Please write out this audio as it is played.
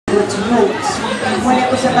its roots, when it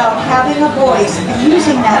was about having a voice and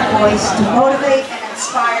using that voice to motivate and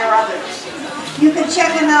inspire others. You can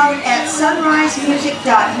check him out at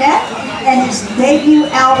sunrisemusic.net, and his debut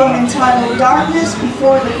album entitled Darkness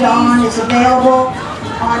Before the Dawn is available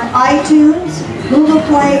on iTunes, Google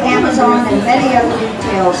Play, Amazon, and many other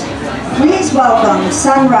details. Please welcome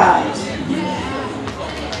Sunrise.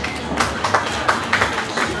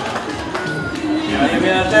 Y'all hear me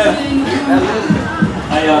out there?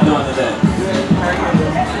 How y'all doing today?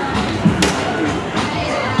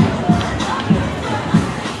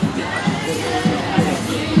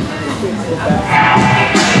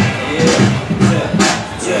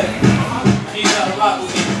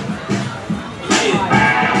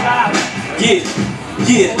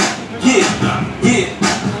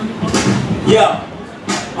 Yeah,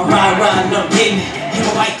 I'm riding, I'm getting it. In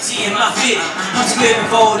my white tee and my fit. I'm just living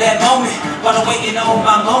for that moment, while I'm waiting on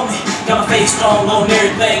my moment. Got my faith strong on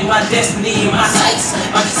everything, my destiny and my sights.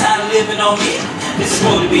 I'm just tired of living on it. This is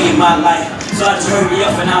supposed to be my life, so I just hurry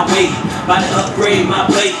up and I wait. About to upgrade my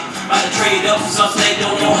plate, about to trade up for something they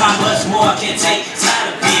don't know how much more I can take.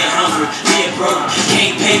 Tired of being hungry, being broke,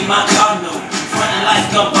 can't pay my car note. Frontin' life,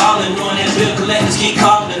 come ballin', knowing that bill collectors keep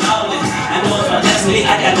calling all it. I know it's my destiny,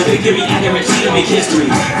 I got the victory, I guarantee to make history.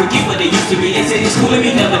 Forget what they used to be, they say they're schooling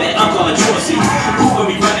me, never that I'm calling truancy. Who will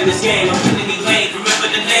be running this game? I'm killing these lanes, remember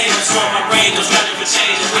the name, I'm showing my range, I'm striving for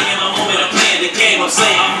change, I'm waiting my moment, I'm playing the game, I'm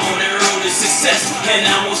saying I'm on that road to success, and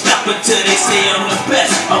I won't stop until they say I'm the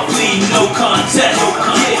best. I'm pleading no contest,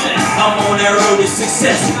 yeah. I'm on that road to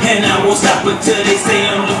success, and I won't stop until they say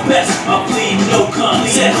I'm the best. I'm pleading no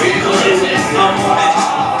contest, I'm on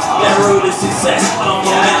that road to success, I'm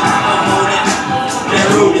on it, that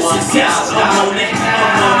road to success, I'm on it,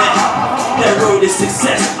 that road to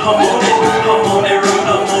success, I'm on it, I'm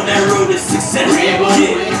on that road to success, yeah,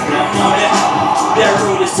 I'm on that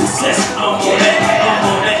road to success, I'm on that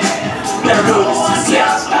road to success,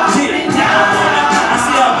 yeah, I'm on it. I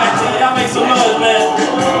see y'all back there, y'all make some noise, man,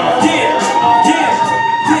 yeah.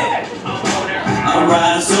 I'm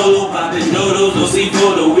riding solo, popping noodles, no sleep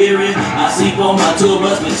for the weary. I sleep on my tour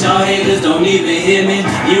bus, but y'all haters don't even hear me.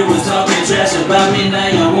 You was talking trash about me, now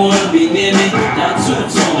y'all wanna be near me. Now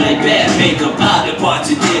two-tone like bad makeup, I'll depart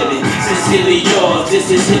you dearly. Sincerely yours,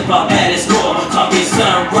 this is hip-hop at its core. Talking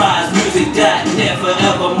sunrisemusic.net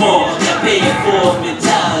forevermore. That pay it forward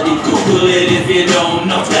mentality, Google it if you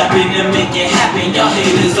don't know. Rapping to make it happen, y'all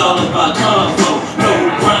haters all about combo. No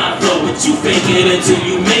rhyme flow, but you fake it until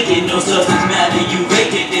you make it. No substance matter, you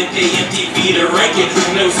make it. Then pay MTV to rank it.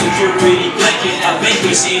 With no security blanket, I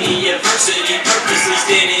vanquish any adversity. Purposely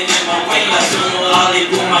standing in my way. Like someone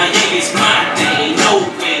Hollywood, my Yankees, my thing. No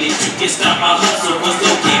granted, you can stop my hustle. Was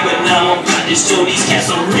low key, but now I'm about to show these cats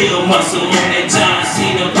some real muscle. On that John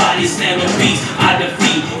Cena body slamming beats, I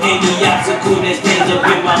defeat any obstacle that stands up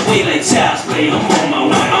in my way. Like child's play, I'm on my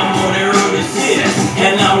way. I'm on that road to success,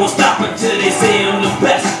 and I won't stop until they say I'm the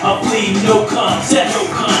best. I plead no contest, no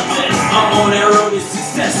contest. I'm on that road to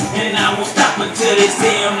success, and I won't stop until they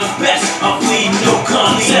say I'm the best. I plead no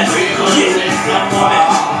contest, yeah. I'm on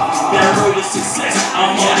that road to success.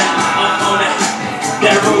 I'm on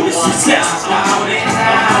that road to success. I'm on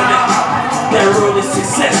that road to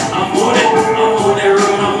success. I'm on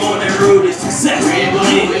that road to success. Yeah,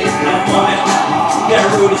 I'm on that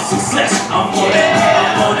road to success. I'm on that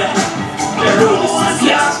road to success. I'm on that road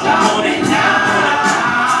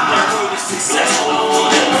to success.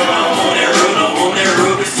 I'm on that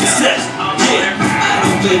road to success. Yeah, I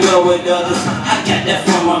don't play well with others. I got that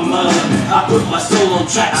from my mother. I put my soul on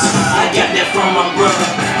tracks. I got that from my brother.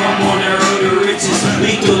 I'm on that road to riches.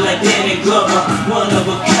 Lethal like Danny Glover. One of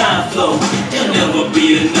a kind flow. There'll never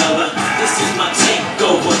be another. This is my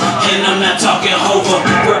takeover, and I'm not talking hover.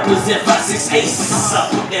 Represent 568.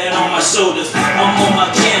 I put that on my shoulders. I'm on my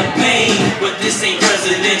campaign, but this ain't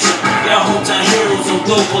presidential. Y'all hometown heroes on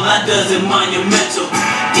global, I does it monumental.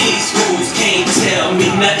 These fools can't tell me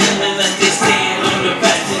nothing unless they stand on the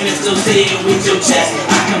best. And if so, say it with your chest.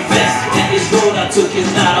 I confess that this road I took has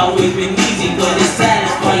not always been easy, but it's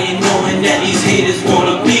satisfying knowing that these haters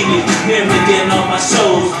wanna be me. Mimicking all my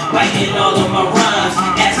shows, writing all of my rhymes,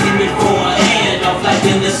 asking me for a hand off like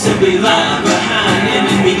an assembly line. Behind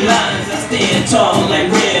enemy lines, I stand tall like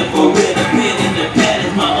Rambo, with a pen in the pad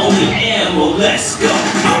is my only ammo. Let's go.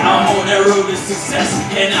 I'm on that road to success,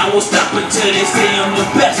 and I won't stop until they say I'm the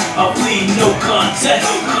best. I plead no contest,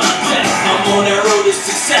 no contest. I'm on that road to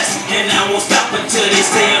success, and I won't stop until they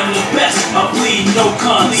say I'm the best. I plead no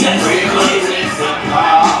contest.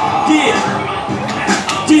 Yeah,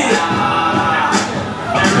 yeah.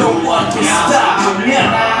 No one can stop me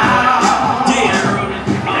now.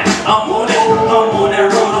 Yeah, I'm on that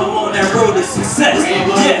road.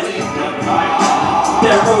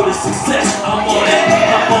 road to success. I'm on that,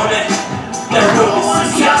 I'm on that. That road to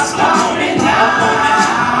success. I'm on that, I'm on that.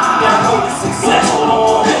 That road to success. I'm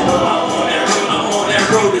on that, I'm on that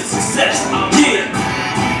road to success. Yeah.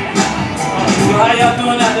 So how y'all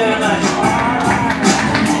doing out there tonight?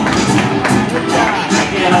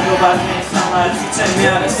 Again, I go by the name Sunrise. You check me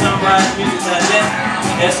out at sunrisemusic.net.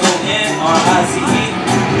 SONRICE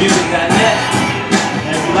music.net.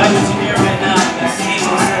 And if you like what you hear right now, I see you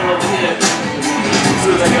on sale over here. As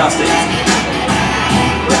soon as I get off stage.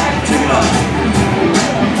 Check it out.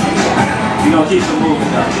 We're gonna keep it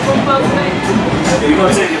moving now. We're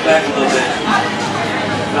gonna take it back a little bit.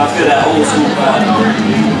 I feel that old school vibe.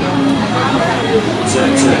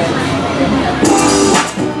 Check, check.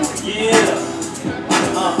 Yeah.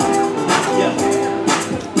 Yeah.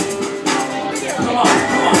 Come on,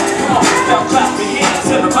 come on, come on. Y'all clap your hands,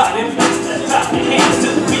 everybody. Clap your hands to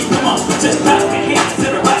the beat. Come on, just clap your hands,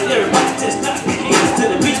 everybody. Everybody, just clap your hands to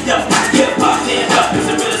the beat. Yo, hip hop, stand up. It's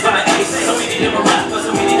the realest from the ace. So many never rap, but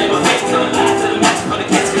so many never fake. To the line, to the match, for the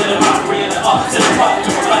cats, to the robbery, and the art, to the rock, to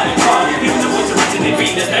the riding car. Even the voice of reaching their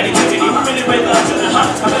feet, that's negativity. We really wake up to the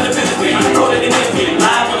hunt. I'm in the business, we recorded in this video.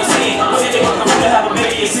 Live on the scene. What did they want to have a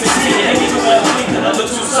baby at 16? And they even well clean, cause I look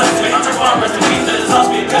too such. Man, I'm trying to rest in peace, that is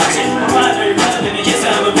all being gotcha. My mind's very relevant, and yes,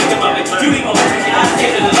 I'm a big about it. You ain't gonna make it, I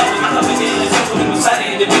scared of the love. My love is in the simple, it was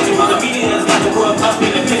sighted individual. The media has got the world up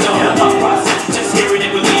in the picture. On the thought process, just hearing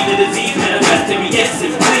it, believe the disease manifesting me, yes,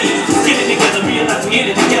 and please. Get it together, realize we get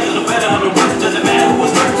it together. The better on the worst, doesn't matter who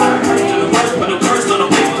was first. I'm hurt to the worst, but the first on the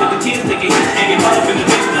paper. The kids thinking, and get caught up in the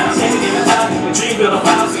vision. Now, I'm even time, the dream build a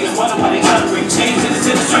fallacy. And wonder why they try to bring change to this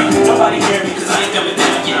industry. Nobody hear me, cause I ain't coming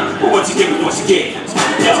down yet. But what you give me, what you get.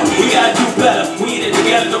 Yo, we gotta do better. We in it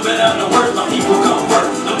together, no better on the worst. My people come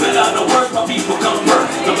first. No better on the worst, my people come first.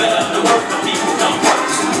 No better on the worst, my people come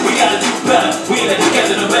first. We gotta do better. We in it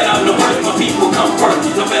together, no better on the worst. My people come first.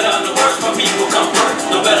 No better on the worst, my people come first.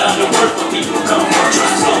 No better on the worst, my people come first.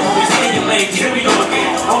 So always stay in your lane. Here we go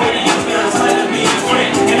again. Already you feel it's like me and a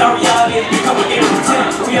friend. In our reality, it's become a game of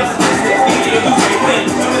pretend. We have to test it. We need to lose, we win.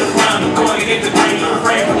 No middle ground, I'm going to get the brain. No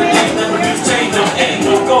frame for the things that produce change. No end,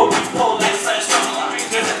 no goal. We pull like such strong.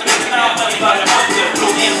 There's a commitment out money by the month. No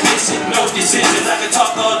ambition, no decisions. I can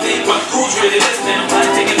talk all day, but who's really listening? I'm not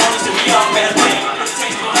taking ownership. We all bad thing.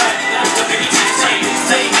 Change my life. That's the biggest change.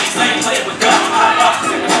 Save me, slave, play with God. I'm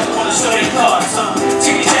opposite. I wanna show they cards, son.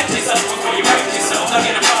 Check yourself before you wreck yourself. Not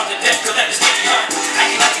get a problem to death, cause that is getting hurt.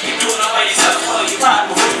 Acting like you can do it all by yourself. Well, you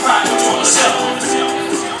ride before you ride. What you wanna show?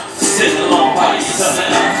 Sitting along by yourself.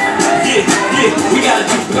 Yeah, yeah, we gotta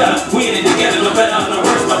do better. We in it together. No better on the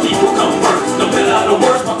worst, my people come first. No better on the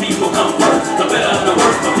worst, my people come first. No better on the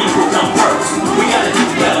worst, my people come first. We gotta do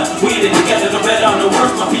better. We in it together. No better on the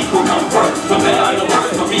worst, my people come first. No better on the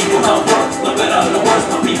worst, my people come first. No better on the worst,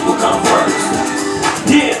 my people come first.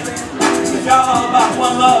 Yeah, if y'all all about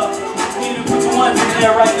one love, we need to put your ones in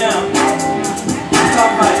there right now. We're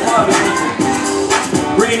talking about economy, people.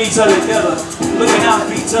 Bringing each other together, looking out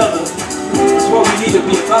for each other. That's what we need to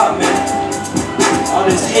be about, man. All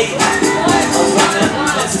this hate, all this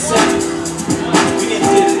unnecessary. We need to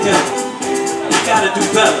get it together. We gotta do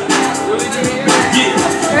better. Yeah,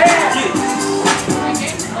 yeah,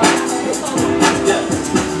 yeah.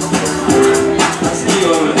 I see you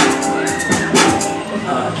over there.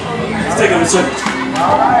 Let's take him to church.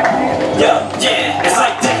 Yeah, yeah. It's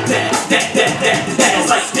like that. It's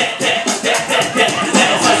like that.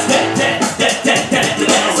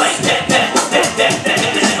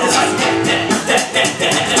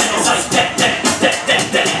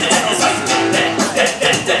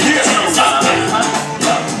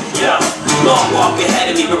 Long walk ahead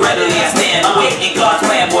of me, but readily I stand. Awaiting God's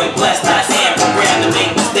plan, boy, blessed I am. Programmed to make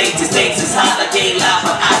mistakes, it's hard, I can't lie.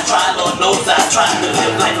 But I try, Lord knows I try to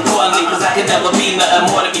live life accordingly. Cause I can never be nothing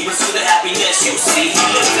more than me. Pursue the happiness you see. He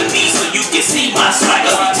lives in me so you can see my swagger.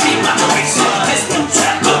 See my conviction, this new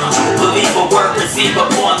chapter. True believer, word receiver,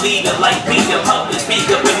 born leader. Like Peter, public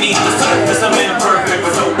speaker beneath the surface. I'm imperfect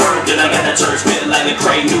with no word that I got the church fit like a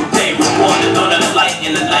crane. New day, reborn, the dawn of the light.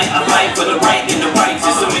 In the night, I fight for the right and the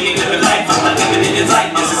righteous. So many living life. I'm not living in his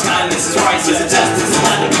likeness, his kindness, his righteousness, his justice. It's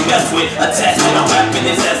not to be messed with. Attachment, I'm rapping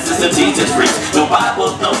his essence of Jesus preach. No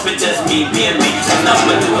Bible, no fit, just me being me. And I'm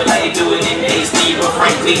gonna do it like you do it in HD. But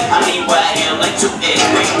frankly, I mean where I am like 2 inch.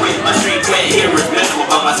 Wait, with my street where here is visual.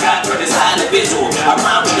 But my sky curtain is highly visual. I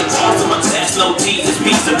rhyme with the cross on my chest, no Jesus,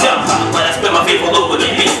 peace of hip hop. But I spin my people over the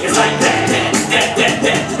beat. It's like that.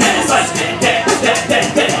 It's like that. It's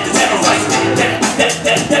like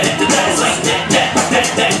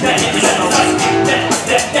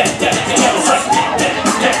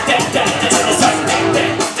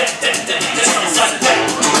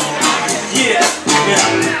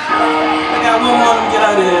Yeah.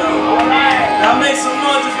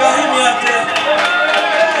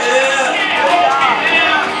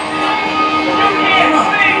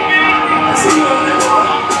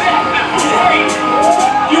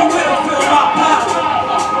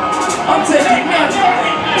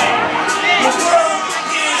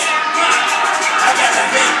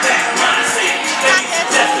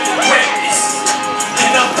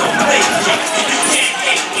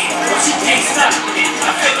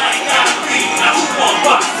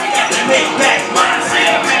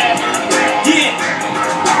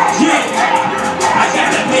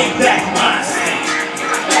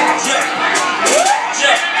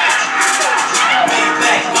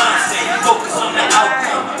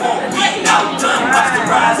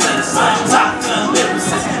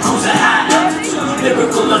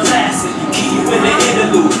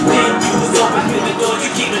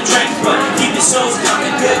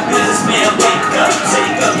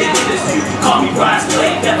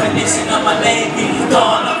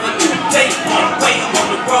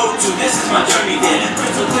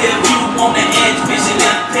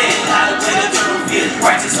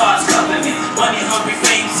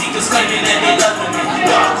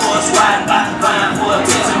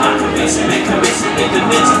 Inspiration, make commission, in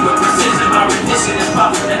dimension with precision. My rendition is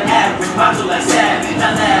popping the average, module like savage,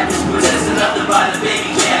 not lavish, possessing nothing by the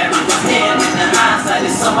baby carriage. My hand in the hindsight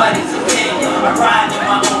is somebody's opinion. I ride in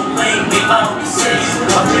my own lane, make my own decision.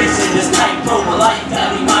 My vision is tight pro, but life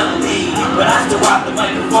got me my lead. But I still rock the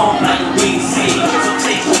microphone like a BC. So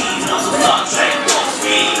take heed, on some Star Trek, full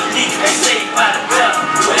speed. Need to be saved by the bell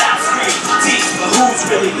without scream. Teach, but who's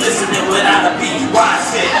really listening without a beat? Why I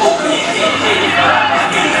said, open your head,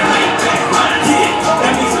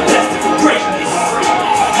 that means I'm destined for greatness.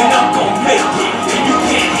 And I'm gon' make it. And you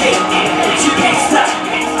can't hate it, but you can't stop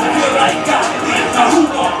it. I feel like God did. Now who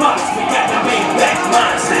gon' box me? Got the Maybach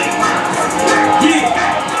mindset. Yeah,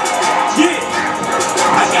 yeah.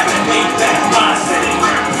 I got the Maybach mindset.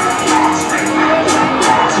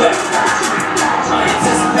 My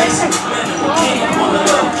anticipation was minimal. Came up on the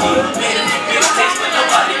low key. Made a few big takes, but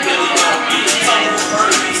nobody really know me. Some who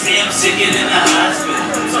heard me say I'm sicker than the hospital.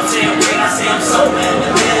 Some say I'm great, I say I'm so mad.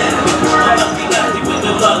 I'm lucky lefty with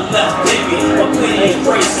the luck left, baby. But plenty of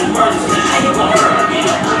grace and mercy. How you gon' hurt me?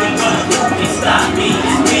 The only one who can stop me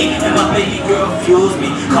is me. And my baby girl fuels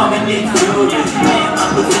me. Call me Nick Fury. Man, my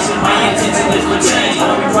position, my intention is for change.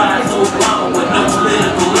 Let me rise Obama with no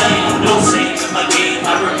political lane. No shame in my game,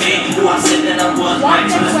 I remain who I said that I was. Right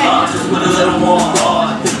to the stars, just with a little more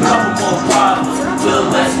heart. Couple more problems, little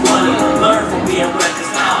less money. Learn from being reckless,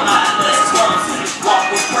 now a lot less fun.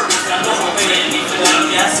 Walk with purpose, I know my man ain't for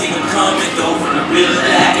me. I see him come and go from the real to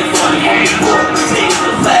acting funny. On the court, stage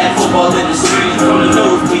the flag, football in the street. From the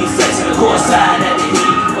nosebleed section, the court side at the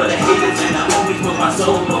heat. For the haters and the homies, put my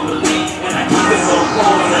soul on the lead. And I keep it so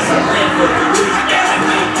cold, unless I plan for the week. Yeah, I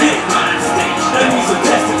made big mind state. That means I'm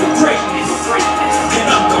destined for greatness. And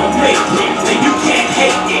I'm gon' make it. And you can't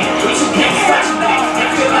hate it, but you can't stop me. I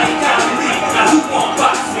feel like God lead. Now who gon'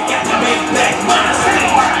 box me? Got the Maybach mindset.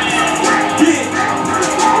 Yeah,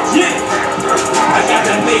 yeah. I got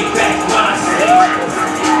the Maybach mindset.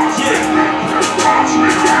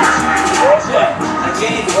 I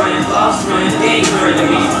gained friends, lost friends, gained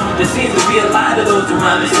enemies. There seems to be a lot of those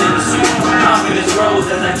around this industry. Confidence grows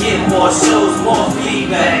as I get more shows, more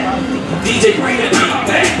feedback. DJ bring the beat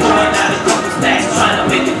back, pulling out a couple stacks, trying to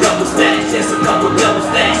make a couple stacks, just a couple double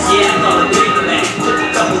stacks. Yeah, another big man, took a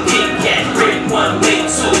couple Kit Kats, break one, make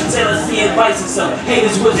two. Jealousy and vice and some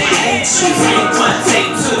haters will hate you. Take one,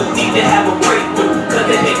 take two, need to have a breakthrough, cause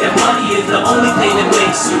they think that money is the only thing that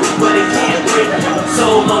makes you, but it can't break you.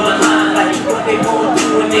 Soul on the line, like what they won't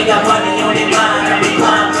do when they got money on their mind. I be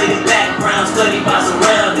blind with the background, studied by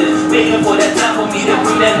surroundings, waiting for that time for me to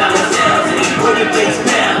bring that dollar down. Put your face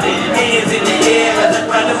pounding, hands in the air as I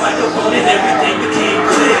grab the microphone and everything became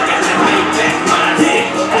clear. Got that Maybach mindset,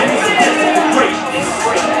 that means I'm destined for greatness.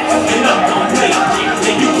 And I'm gon' make it,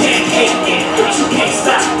 and you can't hate it, but you can't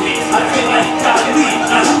stop it. I feel like God lead,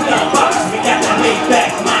 now who gon' box me? Got that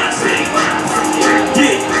Maybach mindset.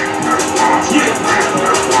 Yeah, yeah.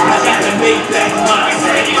 I got that Maybach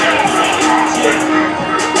mindset. Yeah,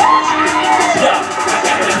 yeah. I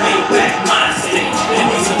got that Maybach mindset, that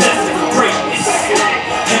means I'm destined for greatness.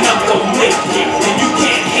 And I'm gon' make it, and you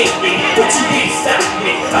can't hate me, but you can't stop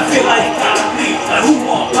me. I feel like God lead, now who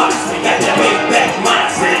won't box me? Got that Maybach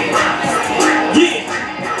mindset. Yeah,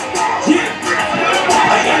 yeah.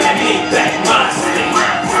 I got that Maybach mindset.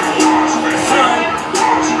 Son,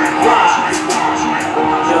 rise.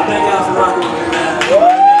 Yo, thank y'all for rocking with me, man.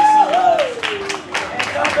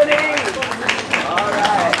 Company.